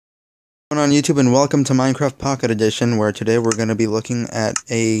On YouTube, and welcome to Minecraft Pocket Edition, where today we're going to be looking at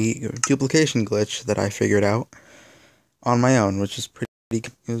a duplication glitch that I figured out on my own, which is it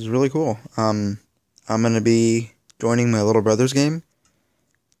was really cool. I'm going to be joining my little brother's game,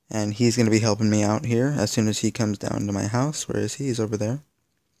 and he's going to be helping me out here as soon as he comes down to my house. Where is he? He's over there.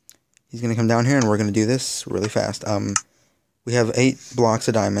 He's going to come down here, and we're going to do this really fast. We have 8 blocks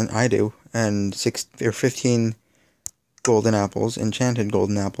of diamond. I do, and 15 golden apples, enchanted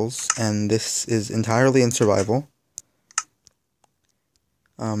golden apples, and this is entirely in survival.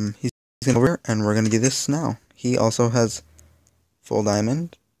 He's going over, and we're going to do this now. He also has full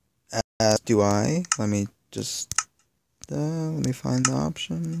diamond, as do I. Let me find the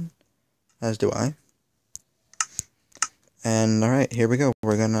option. As do I. And alright, here we go.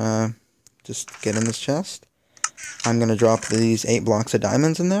 We're gonna just get in this chest. I'm gonna drop these 8 blocks of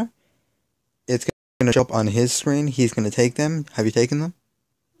diamonds in there. It's going to show up on his screen. He's going to take them. Have you taken them?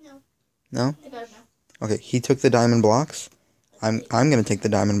 No. No? I don't know. Okay, he took the diamond blocks. I'm going to take the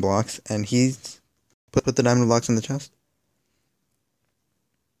diamond blocks, and he's put the diamond blocks in the chest.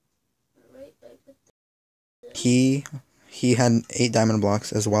 He had 8 diamond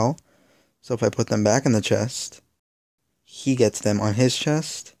blocks as well. So if I put them back in the chest, he gets them on his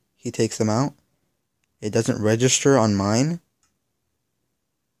chest. He takes them out. It doesn't register on mine.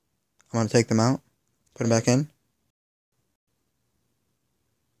 I'm going to take them out. Put them back in.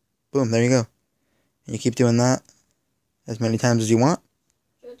 Boom, there you go. And you keep doing that as many times as you want.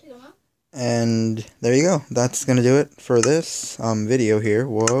 And there you go. That's going to do it for this video here.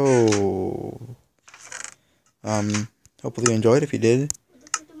 Whoa. Hopefully you enjoyed. If you did,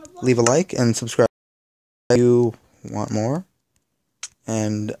 leave a like and subscribe if you want more.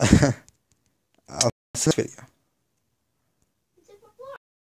 And I'll see you in the next video.